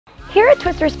Here at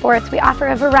Twister Sports, we offer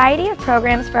a variety of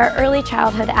programs for our early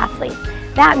childhood athletes.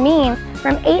 That means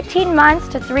from 18 months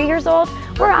to 3 years old,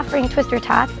 we're offering Twister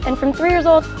Tots, and from 3 years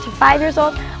old to 5 years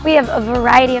old, we have a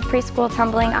variety of preschool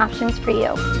tumbling options for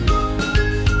you.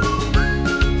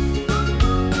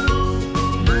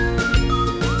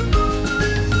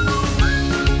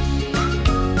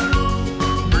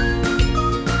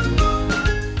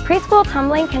 Preschool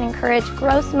tumbling can encourage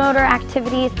gross motor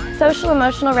activities, social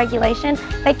emotional regulation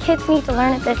that kids need to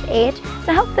learn at this age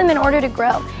to help them in order to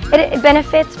grow. It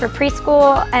benefits for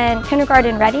preschool and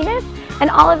kindergarten readiness, and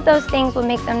all of those things will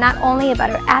make them not only a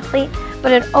better athlete,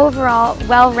 but an overall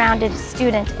well-rounded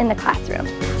student in the classroom.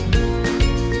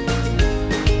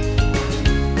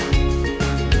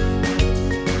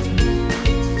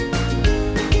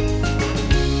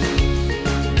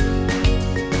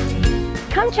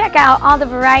 Come check out all the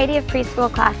variety of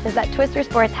preschool classes that Twister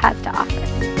Sports has to offer.